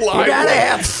have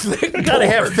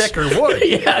thicker wood.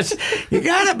 Yes, you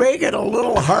gotta make it a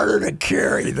little harder to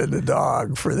carry than the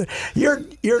dog. When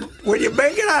you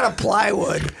make it out of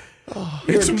plywood.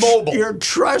 It's mobile. You're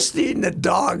trusting the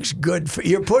dog's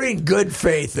you're putting good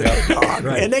faith in the dog,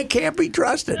 Right. and they can't be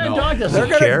trusted. The dog doesn't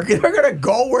care. They're going to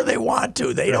go where they want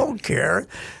to. They don't care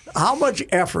how much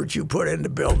effort you put into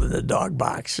building the dog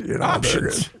box.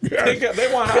 Options. They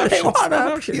want options. They want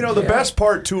options. The best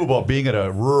part, too, about being at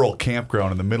a rural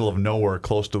campground in the middle of nowhere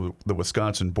close to the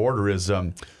Wisconsin border is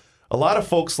a lot of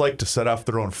folks like to set off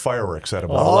their own fireworks at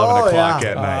about 11 o'clock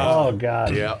at night. Oh,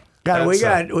 God. Yeah. God, we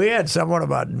had someone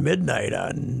about midnight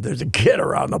on. There's a kid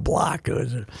around the block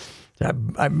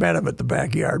I met him at the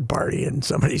backyard party, and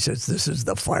somebody says, "This is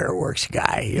the fireworks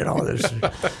guy."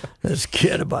 This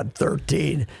kid about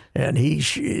 13, and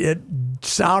it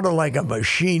sounded like a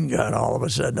machine gun all of a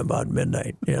sudden about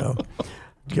midnight.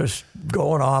 Just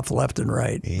going off left and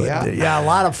right. But, a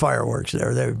lot of fireworks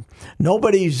there.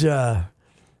 Nobody's.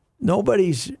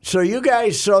 So you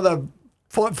guys, the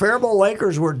Faribault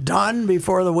Lakers were done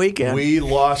before the weekend? We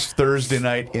lost Thursday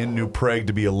night in New Prague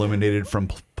to be eliminated from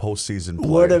postseason play.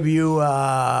 Would have you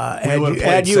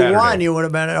had you Saturday. won, you would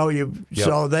have been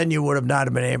so then you would have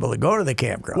not been able to go to the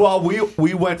campground. Well,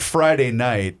 we went Friday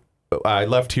night. I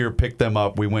left here, picked them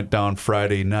up. We went down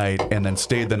Friday night and then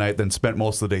stayed the night, then spent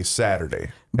most of the day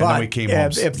Saturday. And then we came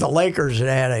home. If the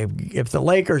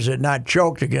Lakers had not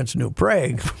choked against New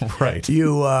Prague, right. we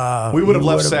would have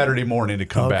left Saturday morning to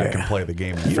come back and play the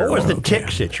game. What was the tick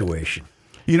situation?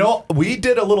 We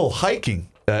did a little hiking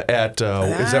at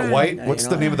is that White? What's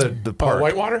the name of the park?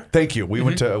 Whitewater? Thank you. We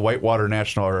went to Whitewater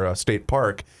National or State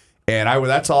Park. And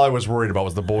that's all I was worried about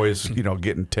was the boys,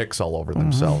 getting ticks all over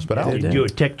themselves. But Did you do a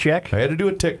tick check? I had to do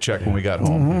a tick check when we got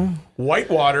home.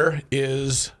 Whitewater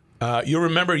is, you'll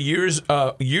remember years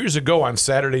ago on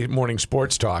Saturday morning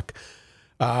sports talk,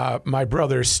 my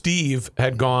brother Steve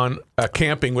had gone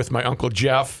camping with my Uncle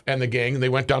Jeff and the gang. And they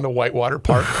went down to Whitewater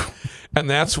Park. And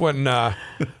that's when my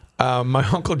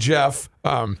Uncle Jeff,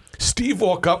 Steve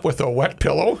woke up with a wet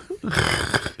pillow.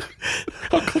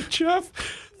 Uncle Jeff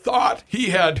thought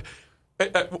he had,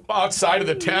 outside of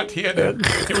the tent, he had to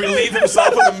relieve himself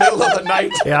in the middle of the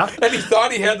night. Yeah. And he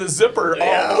thought he had the zipper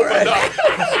all opened up.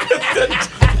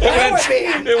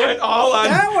 It went all on.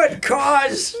 That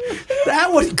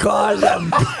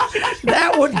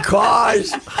would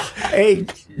cause a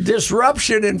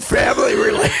disruption in family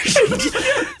relations.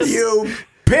 You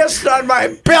pissed on my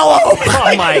pillow.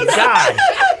 Oh, my God.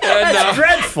 And, That's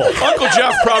dreadful. Uncle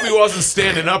Jeff probably wasn't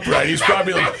standing upright. He's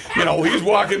probably he's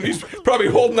walking, he's probably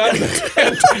holding on to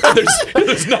the tent.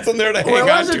 There's nothing there to hang on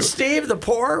wasn't to. Steve the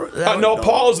poor? No,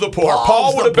 Paul's the poor.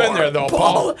 Paul would have been there, though.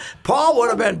 Paul would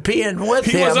have been peeing with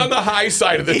him. He was on the high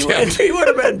side of the tent. He would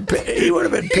have been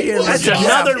peeing. That's with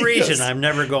another Jeff. reason I'm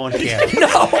never going camping.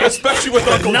 No, Especially with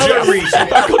Uncle Another Jeff.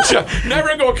 reason. Uncle Jeff.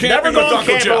 Never go camping Never with going Uncle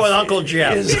camping Jeff. with Uncle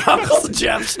Jeff. is Uncle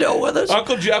Jeff still with us?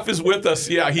 Uncle Jeff is with us.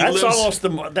 Yeah, he That's lives.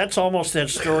 That's almost that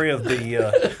story of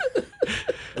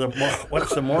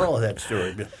what's the moral of that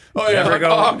story? Oh, yeah. Never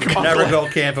go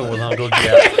camping with Uncle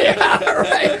Jeff.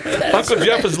 Uncle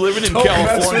Jeff is living in Don't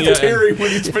mess California. with Terry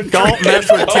when he's been Don't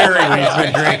mess with Terry when he's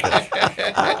been drinking.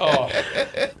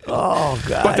 Oh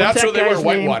God! But that's where What's that they were guy's in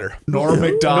name? Whitewater. Norm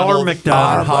Macdonald. Norm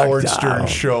Macdonald. On Howard Stern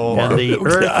show. And the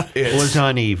earth was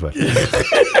uneven.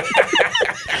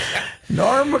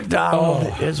 Norm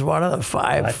Macdonald is one of the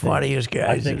five funniest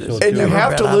guys. I think so, And you ever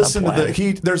have been to on the listen to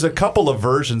planet. there's a couple of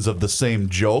versions of the same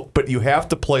joke, but you have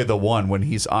to play the one when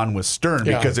he's on with Stern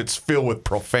Yeah. because it's filled with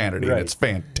profanity Right. and it's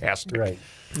fantastic. Right.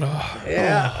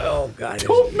 Yeah. Oh God.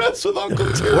 Don't mess with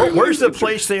Uncle Terry. Where's the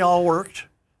place they all worked?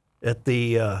 at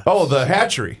the the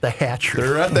hatchery. the hatchery.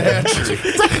 They're at the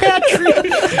hatchery.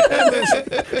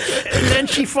 And then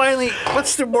she finally,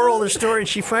 what's the moral of the story?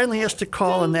 She finally has to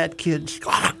call, and that kid's,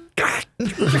 oh, God.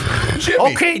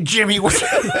 Jimmy. Okay, Jimmy.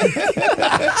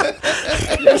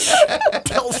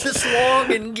 Tells this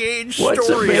long, engaged What's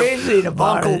story amazing of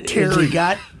about Uncle it is Terry. he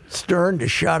got Stern to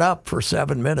shut up for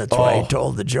 7 minutes while he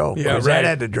told the joke. Yeah, Because right. that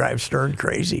had to drive Stern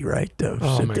crazy, right? To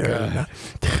sit my there. God.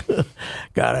 And,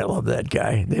 God, I love that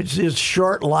guy. It's his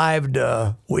short-lived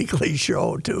weekly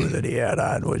show, too, that he had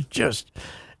on was just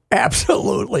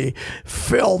absolutely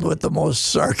filled with the most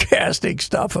sarcastic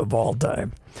stuff of all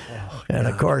time. And,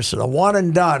 of course, the one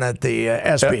and done at the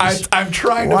ESPYs. I'm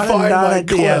trying to one find and done my at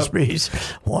the clip. ESPYs.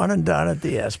 One and done at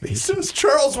the ESPYs. Since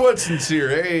Charles Woodson's here.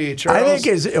 Hey, Charles. I think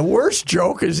his worst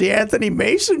joke is the Anthony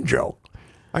Mason joke.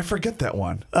 I forget that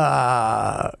one.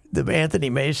 The Anthony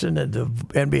Mason, the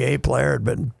NBA player, had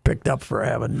been picked up for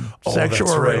having sexual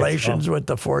that's right. relations with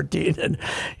the 14, and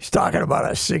he's talking about a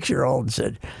 6-year-old and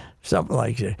said something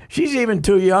like, "She's even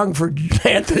too young for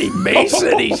Anthony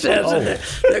Mason," he says, and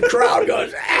the crowd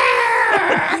goes, "Ah!"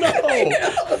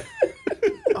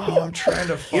 Oh, I'm trying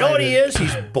to find You know what it. he is?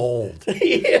 He's bold.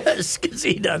 He is, because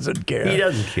he doesn't care. He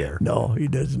doesn't care. No, he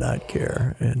does not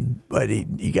care. But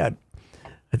he got,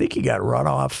 I think he got run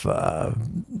off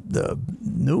the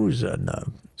news on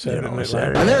Saturday Night Live.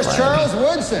 Saturday And there's Night Live. Charles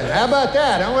Woodson. How about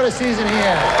that? What a season he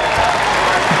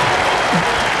had.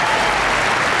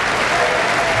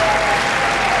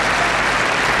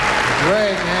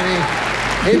 Great,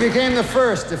 man. He became the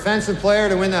first defensive player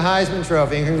to win the Heisman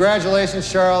Trophy. And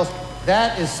congratulations, Charles.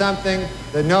 That is something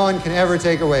that no one can ever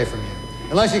take away from you.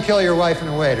 Unless you kill your wife and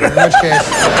a waiter, in which case...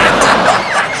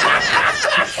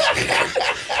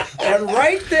 And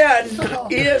right then,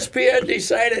 ESPN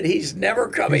decided he's never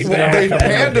coming back. They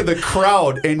pan to the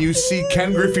crowd, and you see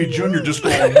Ken Griffey Jr. just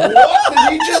going, "What did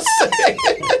he just say?"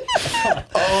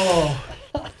 Oh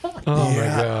Oh, my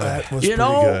God. that was You pretty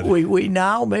know, good. we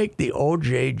now make the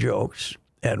OJ jokes,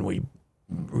 and we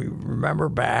remember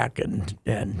back,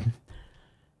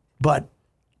 but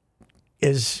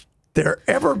is there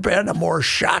ever been a more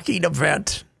shocking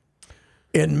event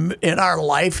in our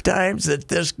lifetimes that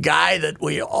this guy that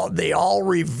they all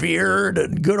revered,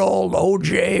 and good old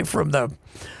OJ from the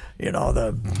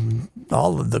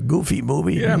all of the Goofy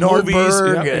movie, Yeah, Nordberg, movies.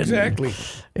 Yeah, and, exactly.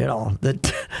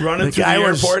 That Running the through guy the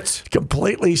was airports.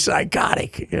 completely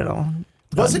psychotic.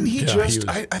 Wasn't he Yeah, just? he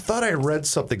was- I thought I read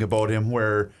something about him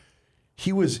where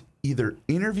he was either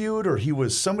interviewed or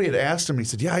somebody had asked him. He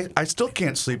said, "Yeah, I still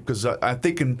can't sleep because I'm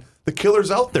thinking the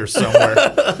killer's out there somewhere."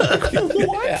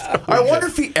 What? I wonder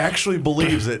if he actually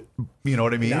believes it. You know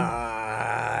what I mean?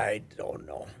 I don't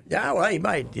know. Yeah, well, he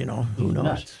might. Who knows?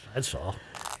 Nuts. That's all.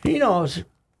 He knows.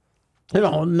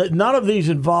 None of these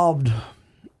involved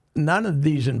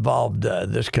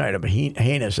this kind of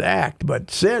heinous act. But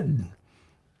Sid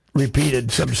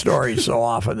repeated some stories so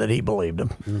often that he believed them.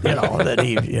 That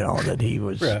he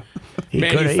was. Yeah. He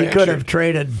could have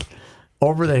traded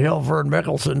over the hill Vern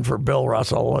Mickelson for Bill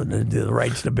Russell and the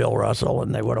rights to Bill Russell,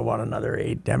 and they would have won another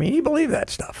 8. I mean, he believed that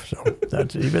stuff. So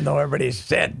that's even though everybody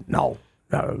said no.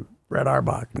 Red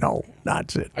Auerbach, no,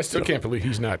 not Sid. I still can't believe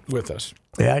he's not with us.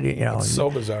 Yeah, It's so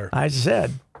bizarre. I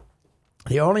said,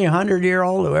 the only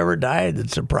 100-year-old who ever died that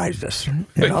surprised us.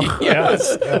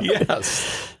 Yes.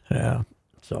 Yes. Yeah.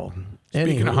 So,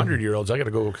 Speaking of anywho, 100-year-olds, I got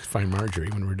to go find Marjorie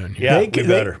when we're done here. Yeah, They we could-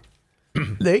 better.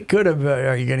 they could have.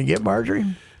 Are you going to get Marjorie?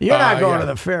 You're not going yeah. to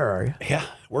the fair, are you? Yeah,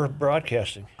 we're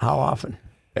broadcasting. How often?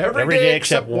 Every Every day day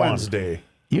except except one. Wednesday.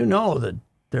 You know that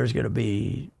there's going to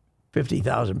be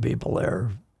 50,000 people there,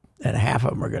 and half of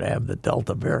them are going to have the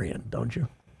Delta variant, don't you?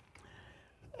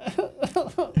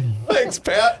 Thanks,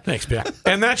 Pat. Thanks, Pat.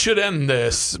 And that should end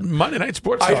this Monday Night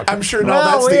Sports Talk. I'm sure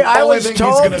now that's the I only was thing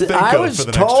told, he's going to think I of was for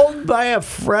the next. told by a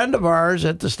friend of ours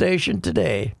at the station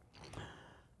today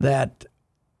that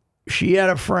she had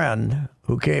a friend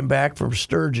who came back from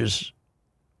Sturgis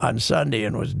on Sunday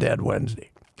and was dead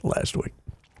Wednesday last week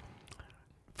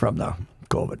from the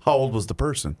COVID. How old was the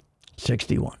person?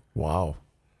 61. Wow.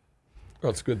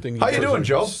 Well, it's a good thing. How you doing,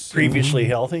 Joe? Previously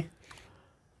healthy.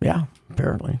 Yeah,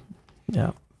 apparently.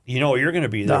 Yeah. You know you're going to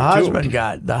be there The husband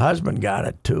too. got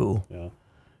it too. Yeah.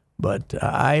 But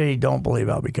I don't believe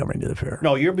I'll be coming to the fair.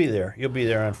 No, you'll be there. You'll be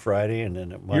there on Friday and then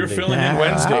Monday. You're filling in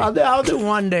Wednesday. I'll do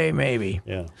one day maybe.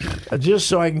 Yeah. Just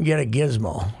so I can get a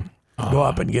gizmo. Go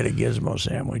up and get a gizmo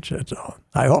sandwich, that's all.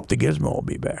 I hope the gizmo will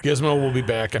be back. Gizmo will be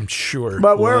back, I'm sure.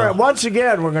 But once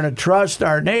again, we're going to trust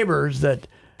our neighbors that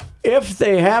if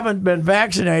they haven't been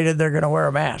vaccinated, they're going to wear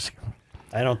a mask.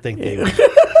 I don't think they will.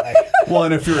 Well,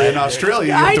 and if you're in Australia,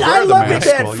 you have to I wear the look at mask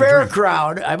that while you fair drink.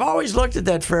 crowd. I've always looked at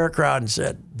that fair crowd and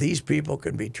said, these people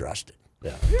can be trusted.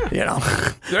 Yeah. You know,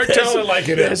 They're telling it like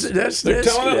it is. They're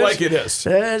telling it like it is.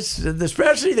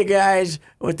 Especially the guys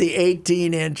with the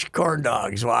 18-inch corn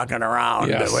dogs walking around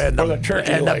Yes. and, Or the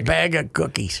turkey and the leg. bag of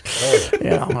cookies. You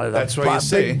know, That's what you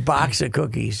say. big box of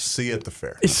cookies. See you at the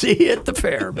fair. See you at the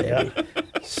fair, baby.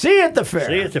 See you at the fair.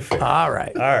 See you at the fair. All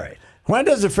right. All right. When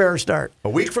does the fair start? A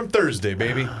week from Thursday,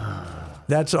 baby.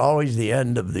 That's always the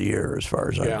end of the year, as far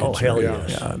as I'm concerned. Oh, hell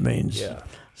yes. Yeah, it means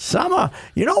summer.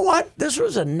 You know what? This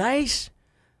was a nice,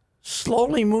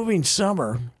 slowly moving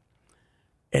summer,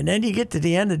 and then you get to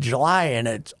the end of July and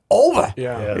it's over.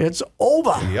 Yeah. It's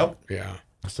over. Yep. Yeah.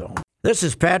 So this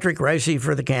is Patrick Ricey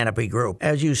for the Canopy Group.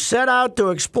 As you set out to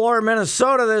explore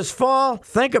Minnesota this fall,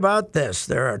 think about this.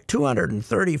 There are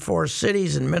 234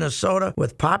 cities in Minnesota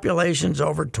with populations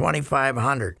over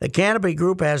 2,500. The Canopy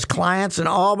Group has clients in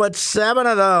all but 7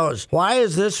 of those. Why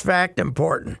is this fact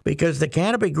important? Because the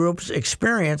Canopy Group's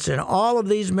experience in all of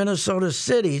these Minnesota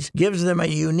cities gives them a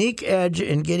unique edge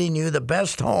in getting you the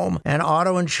best home and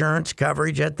auto insurance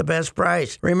coverage at the best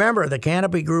price. Remember, the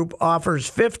Canopy Group offers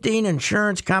 15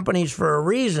 insurance companies for a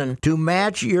reason to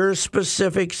match your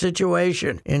specific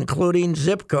situation, including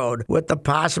zip code, with the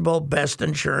possible best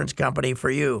insurance company for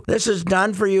you. This is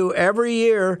done for you every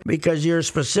year because your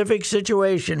specific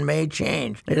situation may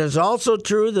change. It is also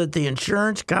true that the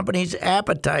insurance company's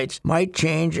appetites might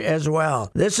change as well.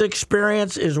 This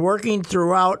experience is working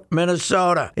throughout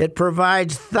Minnesota. It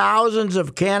provides thousands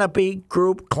of Canopy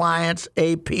Group clients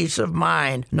a peace of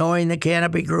mind knowing the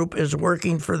Canopy Group is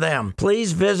working for them.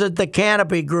 Please visit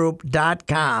thecanopygroup.com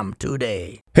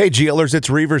today. Hey, GLers, it's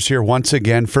Reavers here once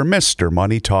again for Mr.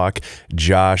 Money Talk,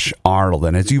 Josh Arnold.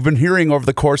 And as you've been hearing over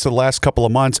the course of the last couple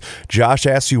of months, Josh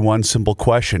asks you one simple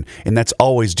question, and that's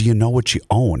always, do you know what you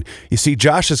own? You see,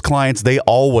 Josh's clients, they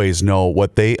always know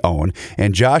what they own,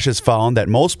 and Josh has found that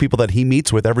most people that he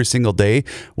meets with every single day,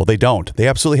 well, they don't. They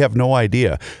absolutely have no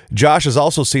idea. Josh has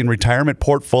also seen retirement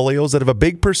portfolios that have a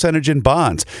big percentage in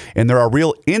bonds, and there are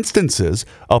real instances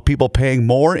of people paying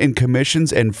more in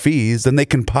commissions and fees than they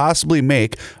can possibly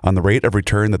make on the rate of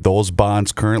return that those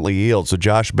bonds currently yield. So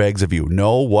Josh begs of you,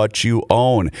 know what you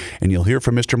own. And you'll hear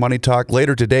from Mr. Money Talk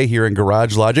later today here in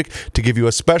Garage Logic to give you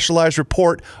a specialized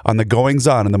report on the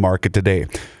goings-on in the market today.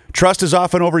 Trust is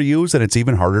often overused, and it's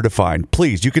even harder to find.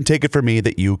 Please, you can take it from me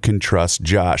that you can trust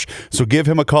Josh. So give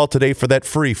him a call today for that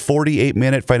free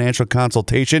 48-minute financial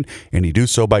consultation, and you do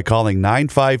so by calling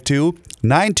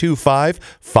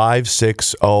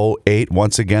 952-925-5608.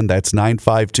 Once again, that's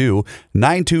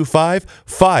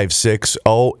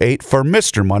 952-925-5608 for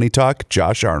Mr. Money Talk,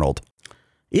 Josh Arnold.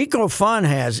 EcoFun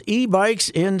has e-bikes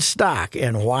in stock.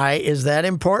 And why is that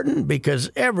important?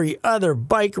 Because every other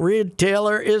bike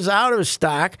retailer is out of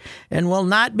stock and will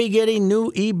not be getting new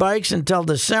e-bikes until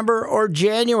December or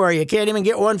January. You can't even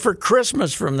get one for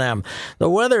Christmas from them. The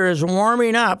weather is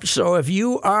warming up, so if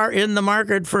you are in the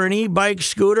market for an e-bike,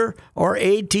 scooter, or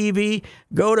ATV,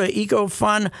 go to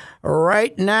EcoFun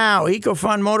right now.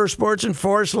 EcoFun Motorsports in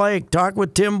Forest Lake. Talk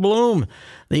with Tim Bloom,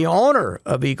 the owner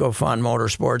of EcoFun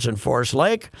Motorsports in Forest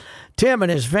Lake. Tim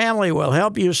and his family will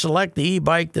help you select the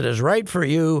e-bike that is right for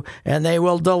you, and they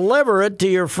will deliver it to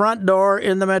your front door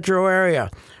in the metro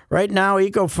area. Right now,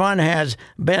 EcoFun has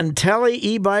Bentelli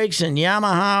e-bikes and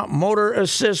Yamaha Motor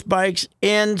Assist bikes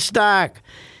in stock.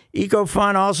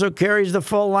 EcoFun also carries the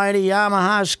full line of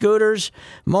Yamaha scooters,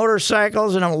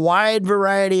 motorcycles, and a wide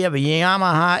variety of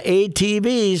Yamaha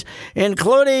ATVs,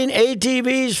 including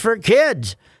ATVs for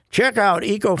kids. Check out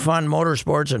EcoFun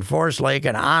Motorsports in Forest Lake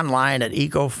and online at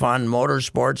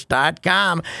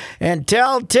ecofunmotorsports.com and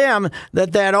tell Tim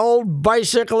that old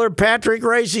bicycler Patrick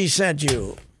Ricey sent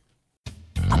you.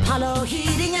 Apollo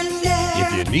Heating and Air.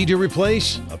 If you need to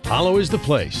replace, Apollo is the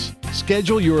place.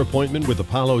 Schedule your appointment with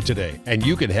Apollo today, and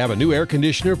you can have a new air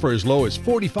conditioner for as low as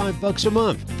 $45 a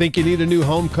month. Think you need a new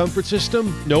home comfort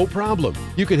system? No problem.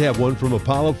 You can have one from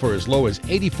Apollo for as low as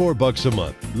 $84 a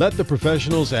month. Let the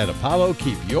professionals at Apollo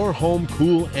keep your home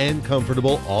cool and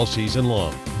comfortable all season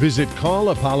long. Visit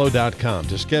callapollo.com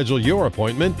to schedule your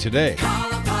appointment today.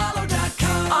 Call